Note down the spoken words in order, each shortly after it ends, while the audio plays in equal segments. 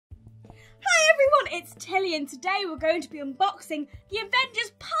Hi everyone, it's Tilly and today we're going to be unboxing the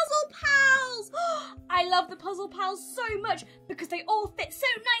Avengers Puzzle Pals! I love the Puzzle Pals so much because they all fit so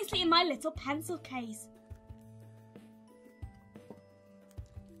nicely in my little pencil case.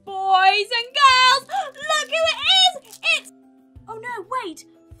 Boys and girls, look who it is! It's... Oh no, wait!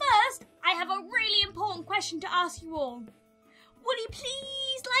 First, I have a really important question to ask you all. Will you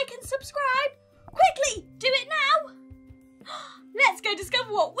please like and subscribe? Quickly, do it now! Let's go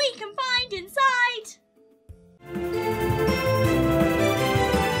discover what we can find inside!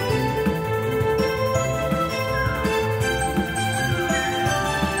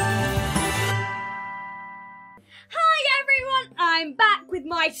 Hi everyone, I'm back with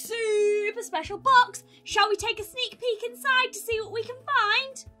my super special box. Shall we take a sneak peek inside to see what we can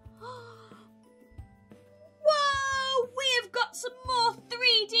find? Whoa, we have got some more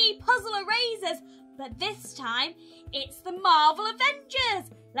 3D puzzle erasers, but this time it's the Marvel Avengers.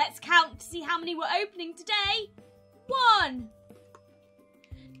 Let's count to see how many we're opening today. 1,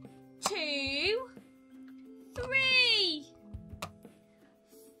 2, 3,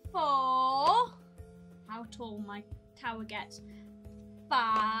 4. How tall my tower gets?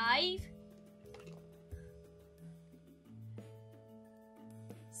 5,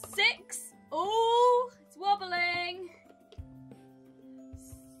 6. Oh, it's wobbling.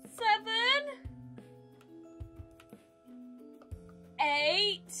 7,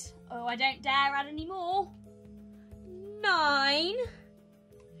 8. Oh, I don't dare add any more. 9,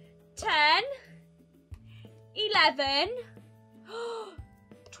 10, 11,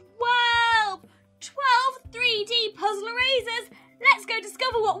 12. 12 3D puzzle erasers. Let's go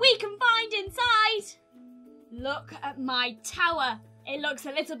discover what we can find inside. Look at my tower. It looks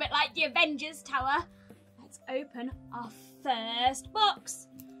a little bit like the Avengers tower. Let's open our first box.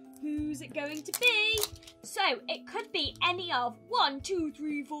 Who's it going to be? So it could be any of 1, 2,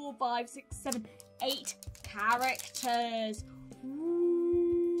 3, 4, 5, 6, 7, 8 characters.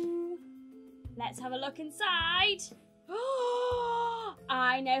 Ooh. Let's have a look inside. Oh,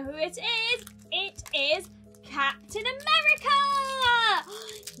 I know who it is. It is Captain America.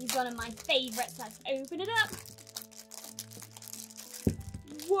 He's one of my favourites. Let's open it up.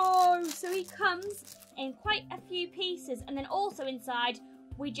 Whoa, so he comes in quite a few pieces, and then also inside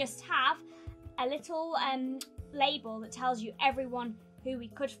we just have a little label that tells you everyone who we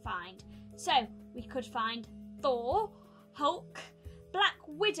could find. So we could find Thor, Hulk, Black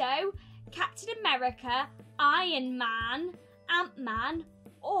Widow, Captain America, Iron Man, Ant-Man,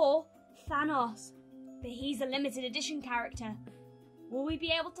 or Thanos. But he's a limited edition character. Will we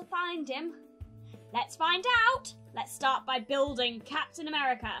be able to find him? Let's find out. Let's start by building Captain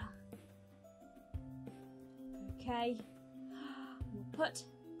America. Okay. We'll put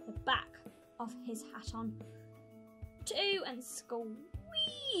the back of his hat on too and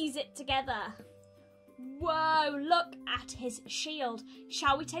squeeze it together. Whoa, look at his shield.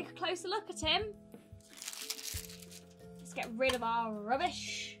 Shall we take a closer look at him? Let's get rid of our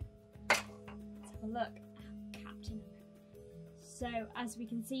rubbish. Let's have a look at Captain America. So as we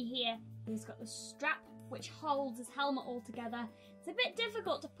can see here, he's got the strap which holds his helmet all together. It's a bit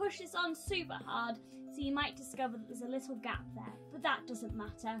difficult to push this on super hard, so you might discover that there's a little gap there, but that doesn't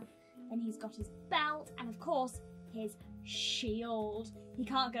matter. Then he's got his belt and of course his shield. He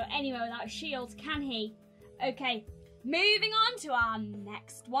can't go anywhere without a shield, can he? Okay, moving on to our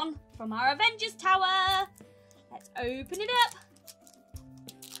next one from our Avengers Tower. Let's open it up.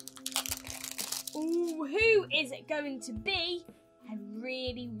 Ooh, who is it going to be? I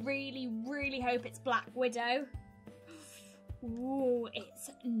really, really, really hope it's Black Widow. Ooh, it's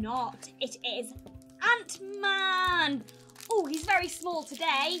not. It is Ant-Man. Oh, he's very small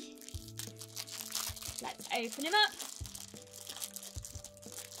today. Let's open him up.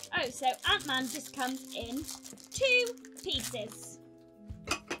 Oh, so Ant-Man just comes in 2 pieces.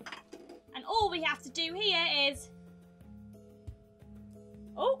 And all we have to do here is...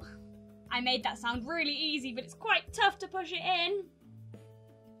 Oh, I made that sound really easy, but it's quite tough to push it in.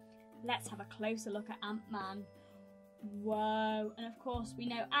 Let's have a closer look at Ant-Man. Whoa, and of course we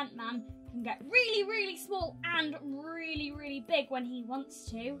know Ant-Man can get really, really small and really, really big when he wants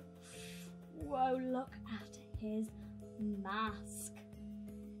to. Whoa, look at his mask.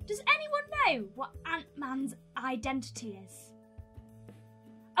 Does anyone know what Ant-Man's identity is?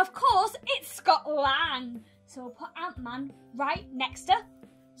 Of course, it's Scott Lang. So we'll put Ant-Man right next to,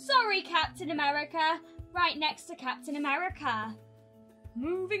 sorry Captain America, right next to Captain America.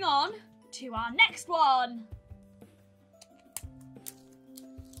 Moving on to our next one.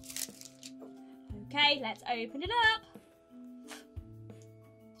 Okay, let's open it up.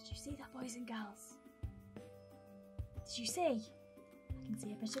 Did you see that, boys and girls? Did you see? I can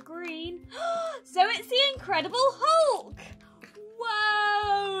see a bit of green. So it's the Incredible Hulk!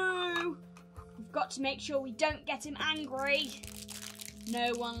 Whoa! We've got to make sure we don't get him angry.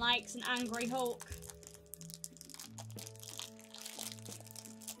 No one likes an angry Hulk.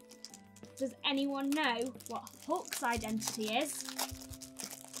 Does anyone know what Hulk's identity is?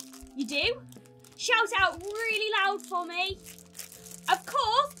 You do? Shout out really loud for me. Of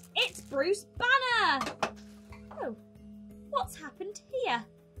course, it's Bruce Banner. Oh, what's happened here?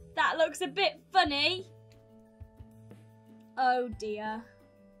 That looks a bit funny. Oh dear.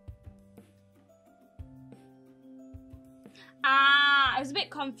 I was a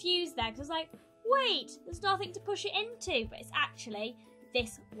bit confused there because I was like, wait, there's nothing to push it into, but it's actually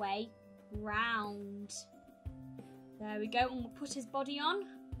this way round. There we go, and we'll put his body on.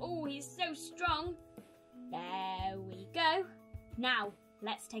 Oh, he's so strong. There we go. Now,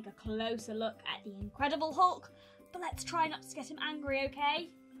 let's take a closer look at the Incredible Hulk, but let's try not to get him angry, okay?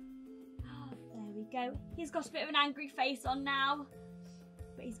 There we go. He's got a bit of an angry face on now,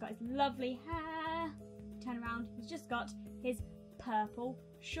 but he's got his lovely hair. Turn around, he's just got his purple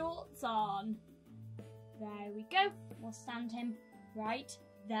shorts on. There we go. We'll stand him right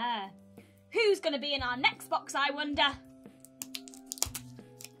there. Who's going to be in our next box, I wonder?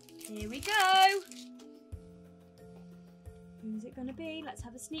 Here we go. Who's it going to be? Let's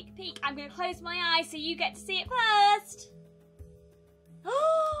have a sneak peek. I'm going to close my eyes so you get to see it first.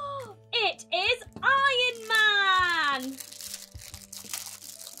 Oh, it is Iron Man.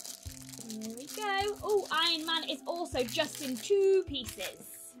 Here we go. Oh, Iron Man is also just in 2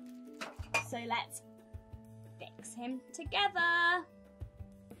 pieces. So let's fix him together.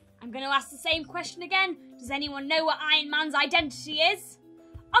 I'm going to ask the same question again. Does anyone know what Iron Man's identity is?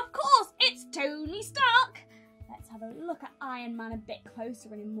 Of course, it's Tony Stark. Let's have a look at Iron Man a bit closer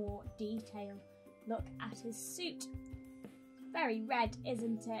and in more detail. Look at his suit. Very red,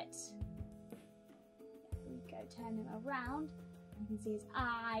 isn't it? There we go, turn him around. You can see his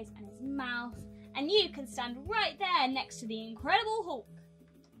eyes and his mouth. And you can stand right there next to the Incredible Hulk.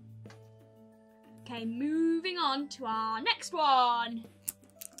 Okay, moving on to our next one.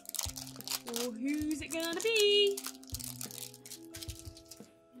 Oh, who's it gonna be?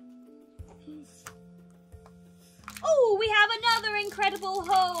 Oh, we have another Incredible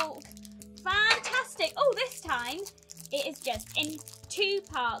Hulk. Fantastic. Oh, this time it is just in 2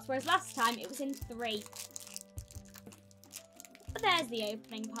 parts, whereas last time it was in 3. But there's the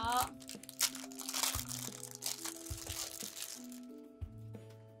opening part.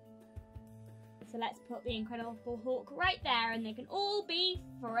 So let's put the Incredible Hulk right there and they can all be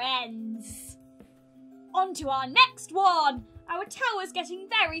friends. On to our next one. Our tower's getting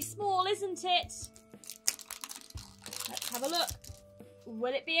very small, isn't it? Let's have a look.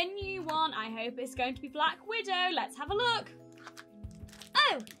 Will it be a new one? I hope it's going to be Black Widow. Let's have a look.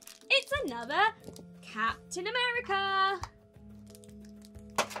 Oh, it's another Captain America.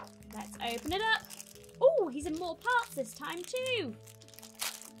 Let's open it up. Oh, he's in more parts this time too.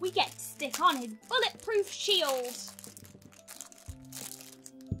 We get to stick on his bulletproof shield.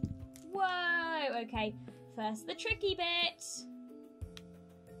 Whoa, okay. First the tricky bit.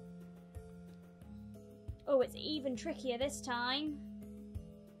 Oh, it's even trickier this time.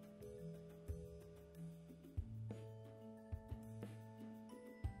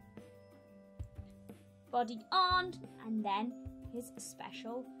 Body on, and then his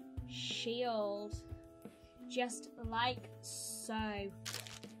special shield. Just like so.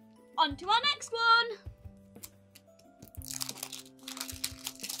 On to our next one.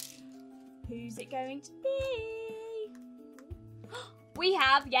 Who's it going to be? We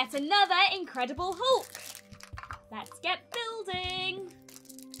have yet another Incredible Hulk. Let's get building.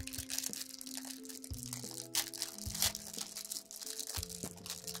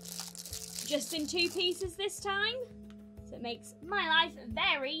 Just in 2 pieces this time, so it makes my life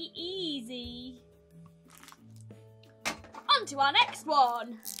very easy. On to our next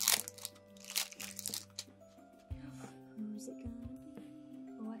one. Who's it going to be?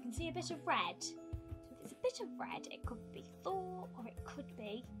 Oh, I can see a bit of red. So if it's a bit of red, it could be Thor or it could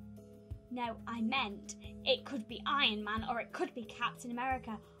be... No, I meant it could be Iron Man or it could be Captain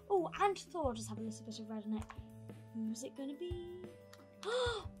America. Oh, and Thor does have a little bit of red on it. Who's it going to be?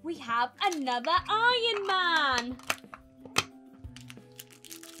 We have another Iron Man.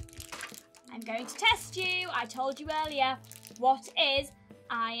 I'm going to test you. I told you earlier. What is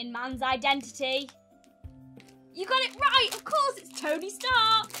Iron Man's identity? You got it right. Of course, it's Tony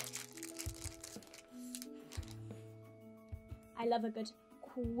Stark. I love a good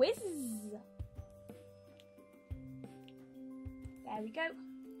quiz. There we go.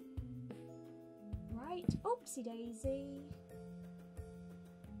 Right. Oopsie daisy.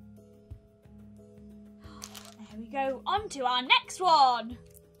 we go on to our next one.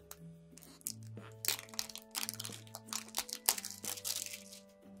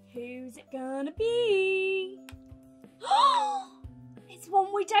 Who's it gonna be? Oh, it's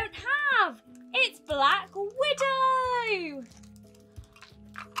one we don't have. It's Black Widow.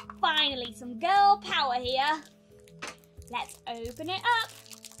 Finally, some girl power here. Let's open it up.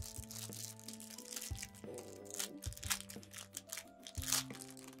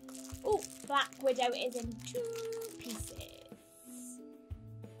 Oh, Black Widow is in 2 pieces.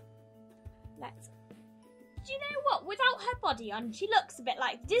 Do you know what? Without her body on, she looks a bit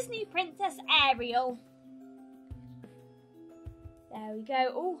like Disney Princess Ariel. There we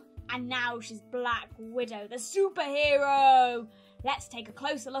go. Oh, and now she's Black Widow, the superhero. Let's take a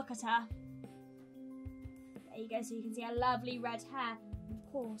closer look at her. There you go, so you can see her lovely red hair. And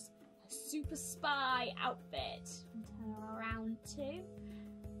of course, her super spy outfit. Turn her around too.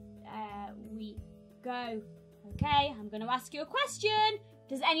 There we go. Okay, I'm going to ask you a question.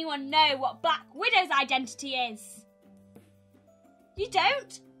 Does anyone know what Black Widow's identity is? You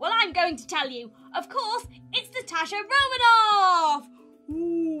don't? Well, I'm going to tell you. Of course, it's Natasha Romanoff.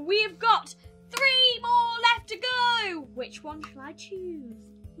 Ooh, we have got 3 more left to go. Which one shall I choose?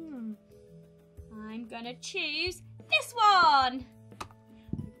 I'm going to choose this one.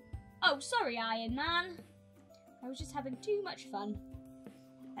 Oh, sorry, Iron Man. I was just having too much fun.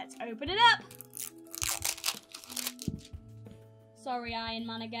 Let's open it up. Sorry, Iron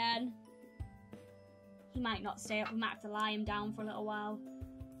Man again. He might not stay up. We might have to lie him down for a little while.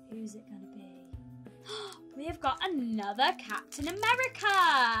 Who's it going to be? We have got another Captain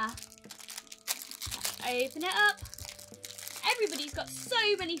America. Let's open it up. Everybody's got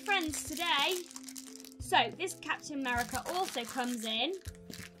so many friends today. So, this Captain America also comes in.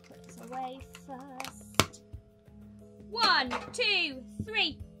 Put this away first. 1, 2,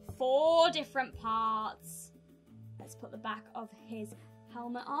 3, 4 different parts. Let's put the back of his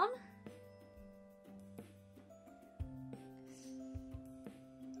helmet on.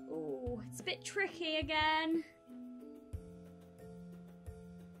 Oh, it's a bit tricky again.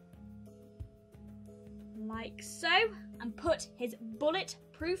 Like so. And put his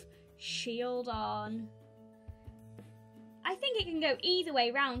bulletproof shield on. I think it can go either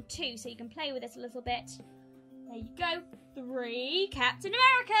way round too, so you can play with this a little bit. There you go. 3 Captain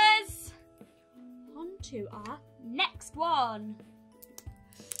Americas. On to our next one.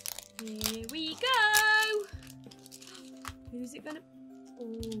 Here we go. Who's it gonna...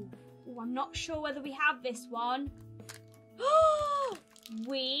 Oh, I'm not sure whether we have this one. Oh,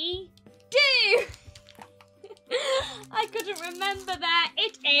 we do. I couldn't remember there.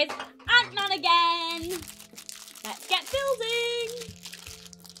 It is Ant-Man again. Let's get building.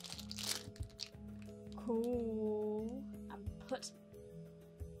 Cool. And put...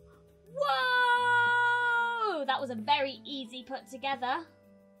 Whoa! That was a very easy put together.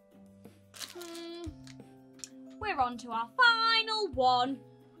 We're on to our final one.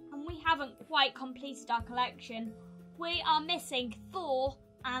 And we haven't quite completed our collection. We are missing Thor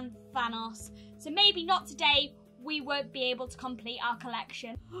and Thanos. So maybe not today. We won't be able to complete our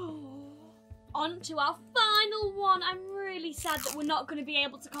collection. On to our final one. I'm really sad that we're not going to be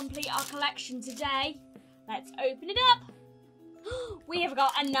able to complete our collection today. Let's open it up. We have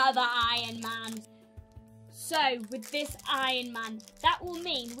got another Iron Man. So, with this Iron Man, that will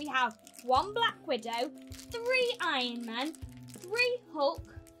mean we have 1 Black Widow, 3 Iron Man, 3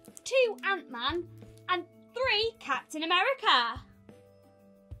 Hulk, 2 Ant-Man, and 3 Captain America.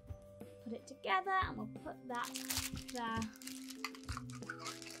 Put it together and we'll put that there.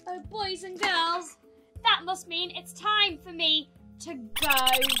 Oh, boys and girls, that must mean it's time for me to go.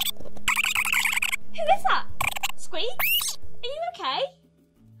 Who is that? Squeak? Are you okay?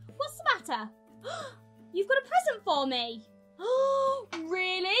 What's the matter? You've got a present for me. Oh,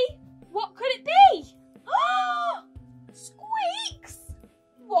 really? What could it be? Oh, Squeaks!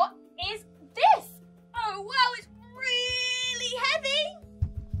 What is this? Oh, wow, it's really heavy.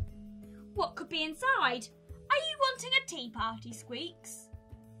 What could be inside? Are you wanting a tea party, Squeaks?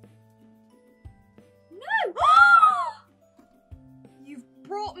 No. Oh! You've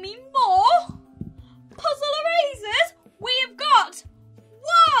brought me more puzzle erasers. We have got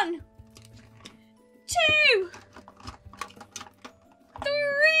 1, 2,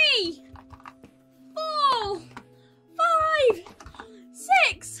 3, 4, 5,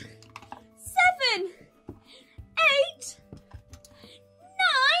 6, 7, 8,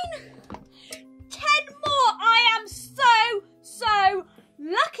 9, 10 more. I am so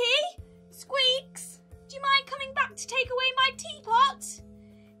lucky. Squeaks, do you mind coming back to take away my teapot?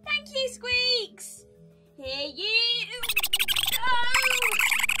 Thank you, Squeaks.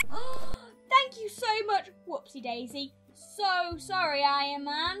 Whoopsie daisy. So sorry, Iron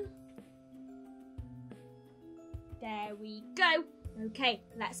Man. There we go. Okay,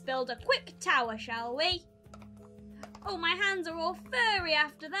 let's build a quick tower, shall we? Oh, my hands are all furry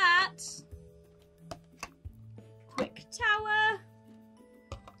after that. Quick tower.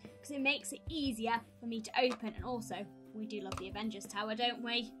 Because it makes it easier for me to open. And also, we do love the Avengers tower, don't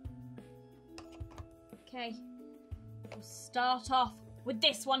we? Okay, we'll start off with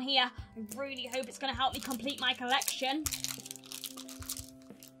this one here. I really hope it's going to help me complete my collection.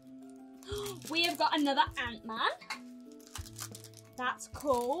 We have got another Ant-Man. That's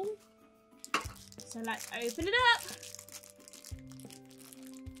cool. So let's open it up.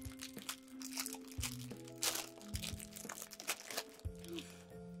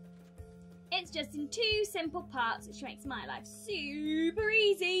 It's just in 2 simple parts, which makes my life super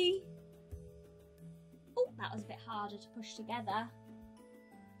easy. Oh, that was a bit harder to push together.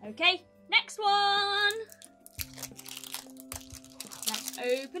 Okay, next one. Let's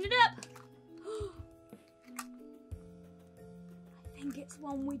open it up. I think it's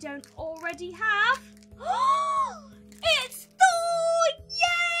one we don't already have. It's Thor!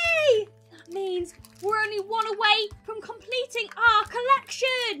 Yay! That means we're only one away from completing our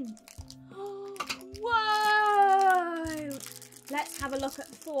collection. Whoa! Let's have a look at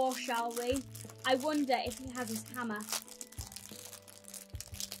Thor, shall we? I wonder if he has his hammer.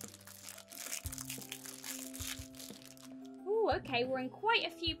 Oh, okay, we're in quite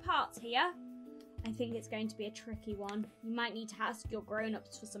a few parts here. I think it's going to be a tricky one. You might need to ask your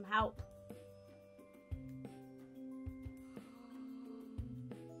grown-ups for some help.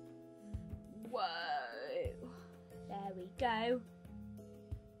 Whoa! There we go.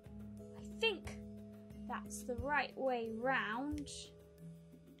 I think that's the right way round.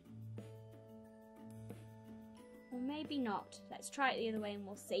 Or maybe not. Let's try it the other way and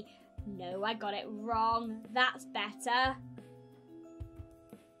we'll see. No, I got it wrong. That's better.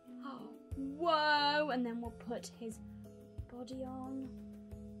 Whoa! And then we'll put his body on.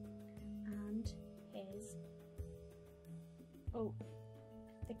 And his... Oh,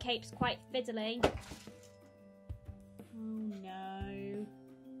 the cape's quite fiddly. Oh no.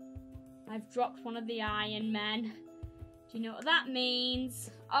 I've dropped one of the Iron Men. Do you know what that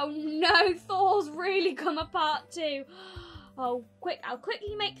means? Oh no, Thor's really come apart too. Oh, I'll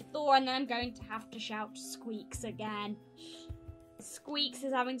quickly make Thor and then I'm going to have to shout Squeaks again. Squeaks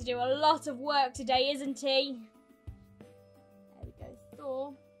is having to do a lot of work today, isn't he? There we go,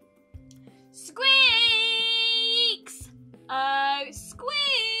 Thor. Squeaks! Oh, Squeaks!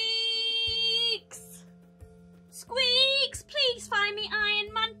 Squeaks, please find me,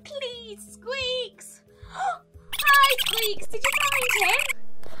 Iron Man, please, Squeaks! Hi, Squeaks, did you find him?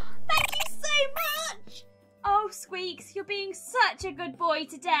 Thank you so much! Oh, Squeaks, you're being such a good boy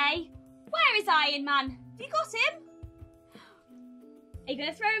today. Where is Iron Man? Have you got him? Are you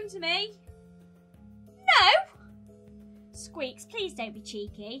going to throw him to me? No! Squeaks, please don't be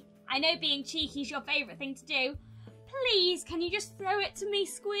cheeky. I know being cheeky is your favourite thing to do. Please, can you just throw it to me,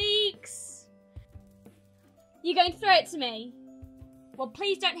 Squeaks? You're going to throw it to me? Well,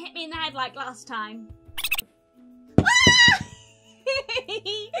 please don't hit me in the head like last time. Ah!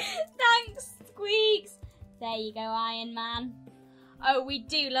 Thanks, Squeaks. There you go, Iron Man. Oh, we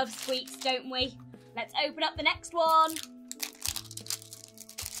do love Squeaks, don't we? Let's open up the next one.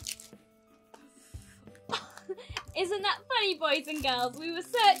 Isn't that funny, boys and girls? We were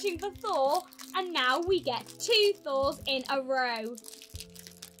searching for Thor, and now we get 2 Thors in a row.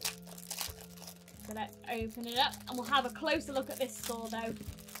 So let's open it up, and we'll have a closer look at this Thor, though.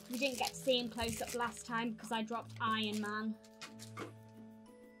 We didn't get to see him close up last time because I dropped Iron Man. Okay,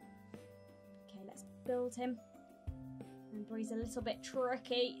 let's build him. Remember, he's a little bit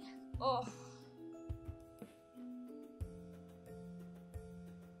tricky. Oh.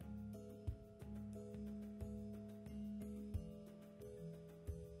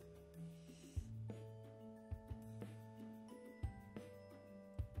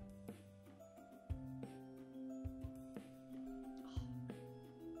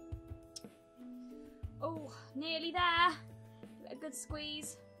 Oh, nearly there. Give it a good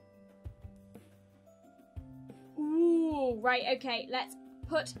squeeze. Ooh, right, okay, let's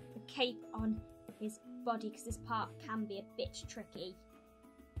put the cape on his body because this part can be a bit tricky.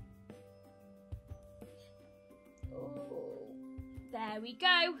 Oh, there we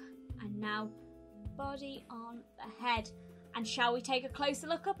go. And now, body on the head. And shall we take a closer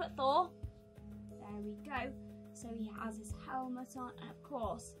look up at Thor? There we go. So he has his helmet on, and of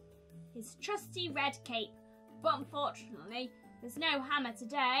course, his trusty red cape, but unfortunately, there's no hammer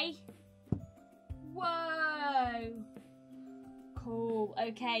today. Whoa! Cool,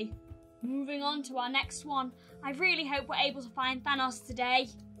 okay. moving on to our next one. I really hope we're able to find Thanos today.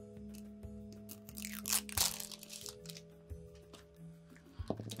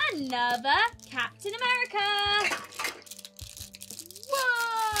 Another Captain America.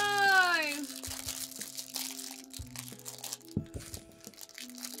 Whoa!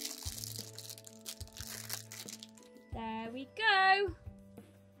 There we go.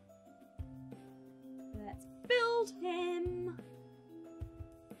 Let's build him.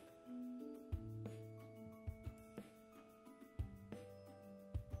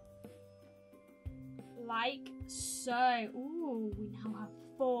 Like so. Ooh, we now have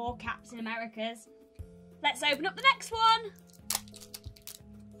 4 Captain Americas. Let's open up the next one.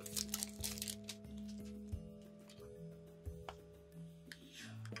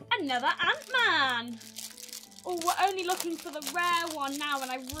 Another Ant-Man. Oh, we're only looking for the rare one now, and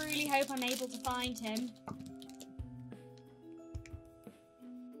I really hope I'm able to find him.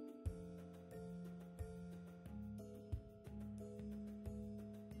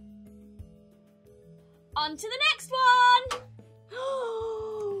 On to the next one!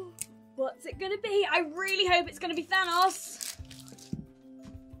 What's it gonna be? I really hope it's gonna be Thanos.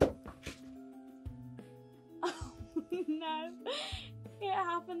 Oh no, it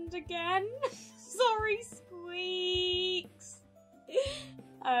happened again. Sorry, Squeaks.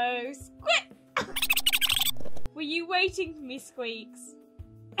 Oh, Squeak! Were you waiting for me, Squeaks?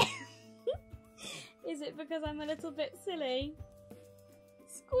 Is it because I'm a little bit silly?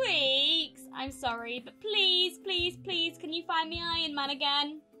 Squeaks, I'm sorry, but please, please, please, can you find me Iron Man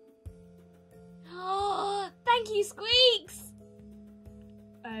again? Oh, thank you, Squeaks.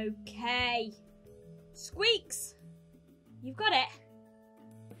 Okay. Squeaks, you've got it.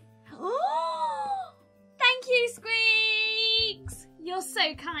 Oh, thank you, Squeaks. You're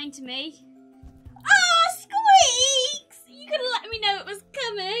so kind to me. Oh, Squeaks, you could have let me know it was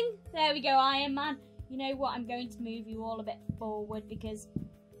coming. There we go, Iron Man. You know what, I'm going to move you all a bit forward because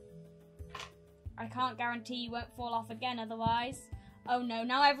I can't guarantee you won't fall off again otherwise. Oh no,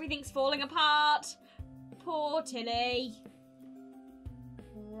 now everything's falling apart. Poor Tilly.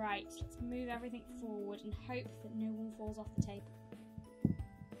 Right, let's move everything forward and hope that no one falls off the table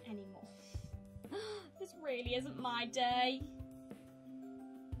anymore. This really isn't my day.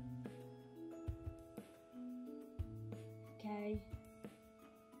 Okay.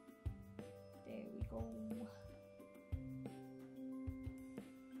 There we go.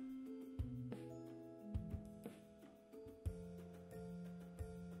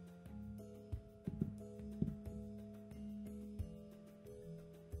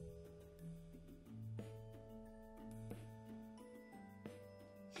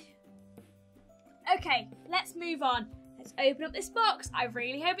 Okay, let's move on. Let's open up this box. I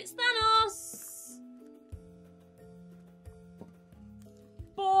really hope it's Thanos.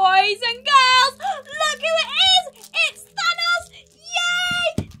 Boys and girls, look who it is! It's Thanos!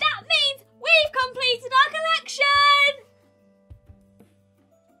 Yay! That means we've completed our collection!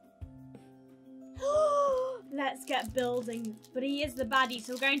 Let's get building. But he is the baddie,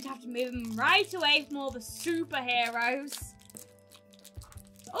 so we're going to have to move him right away from all the superheroes.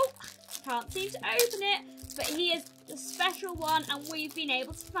 Oh! Can't seem to open it, but he is the special one and we've been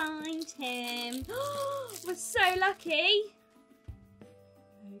able to find him. We're so lucky.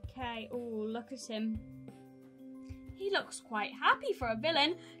 Okay, oh, look at him. He looks quite happy for a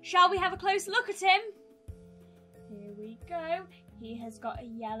villain. Shall we have a close look at him? Here we go. He has got a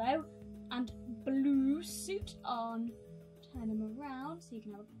yellow and blue suit on. Turn him around so you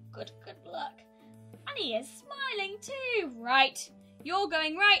can have a good look. And he is smiling too. Right. You're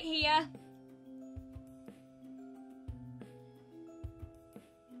going right here.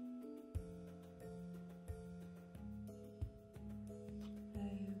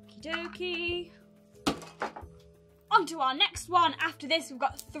 Okie dokie. On to our next one. After this, we've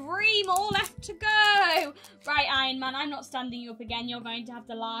got 3 more left to go. Right, Iron Man, I'm not standing you up again. You're going to have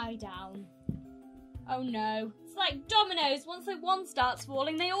to lie down. Oh no. It's like dominoes. Once the one starts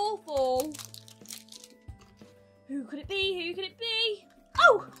falling, they all fall. Who could it be? Who could it be?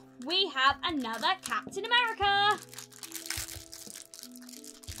 Oh, we have another Captain America.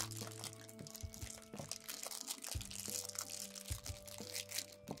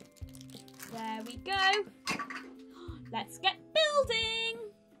 There we go. Let's get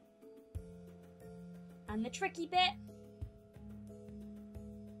building. And the tricky bit.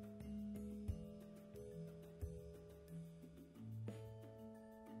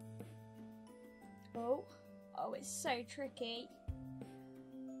 Oh, it's so tricky.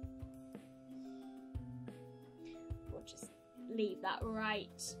 We'll just leave that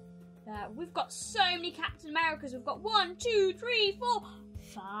right there. We've got so many Captain Americas. We've got 1, 2, 3, 4,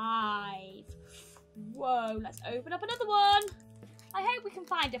 5. Whoa, let's open up another one. I hope we can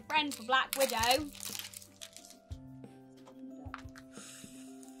find a friend for Black Widow.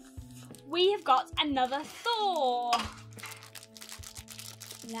 We have got another Thor.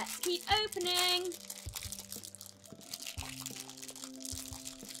 Let's keep opening.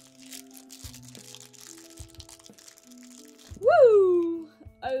 Woo!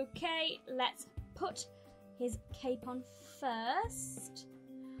 Okay, let's put his cape on first.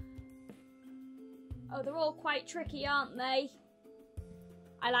 Oh, they're all quite tricky, aren't they?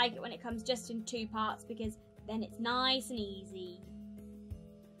 I like it when it comes just in 2 parts because then it's nice and easy.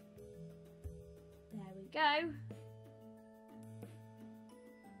 There we go.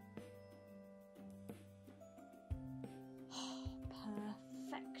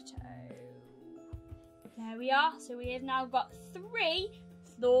 Perfecto. There we are. So we have now got 3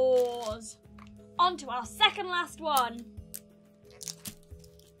 Thors. On to our second last one.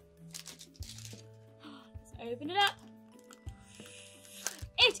 Let's open it up.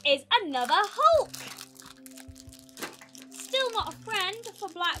 It is another Hulk. Still not a friend for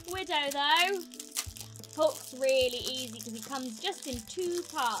Black Widow though. Hulk's really easy because he comes just in 2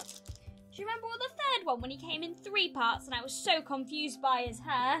 parts. Do you remember the third one when he came in 3 parts and I was so confused by his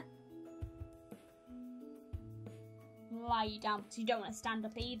hair? Lie you down because you don't want to stand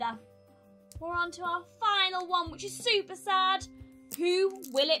up either. We're on to our final one, which is super sad. Who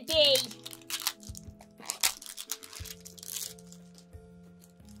will it be?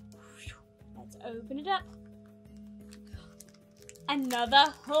 Let's open it up.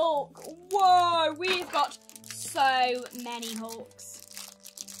 Another Hulk. Whoa, we've got so many Hulks.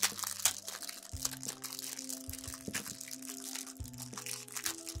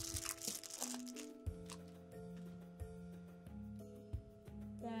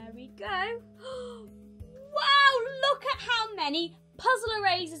 There we go. Wow, look at how many puzzle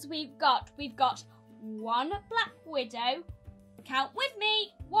erasers we've got. We've got 1 Black Widow. Count with me.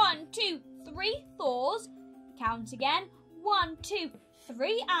 1, 2, 3 Thors. Count again. 1, 2,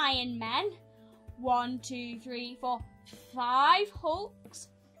 3 Iron Men. 1, 2, 3, 4, 5 Hulks.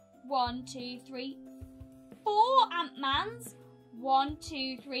 1, 2, 3, 4 Ant-Mans. 1,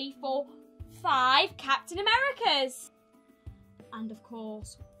 2, 3, 4, 5 Captain Americas. And of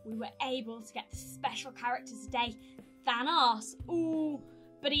course, we were able to get the special character today, Thanos. Ooh,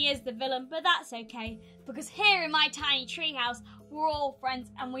 but he is the villain, but that's okay, because here in my tiny treehouse, we're all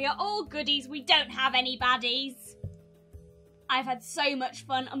friends and we are all goodies. We don't have any baddies. I've had so much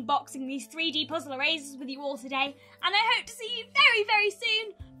fun unboxing these 3D puzzle erasers with you all today, and I hope to see you very, very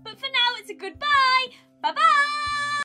soon. But for now, it's a goodbye. Bye-bye.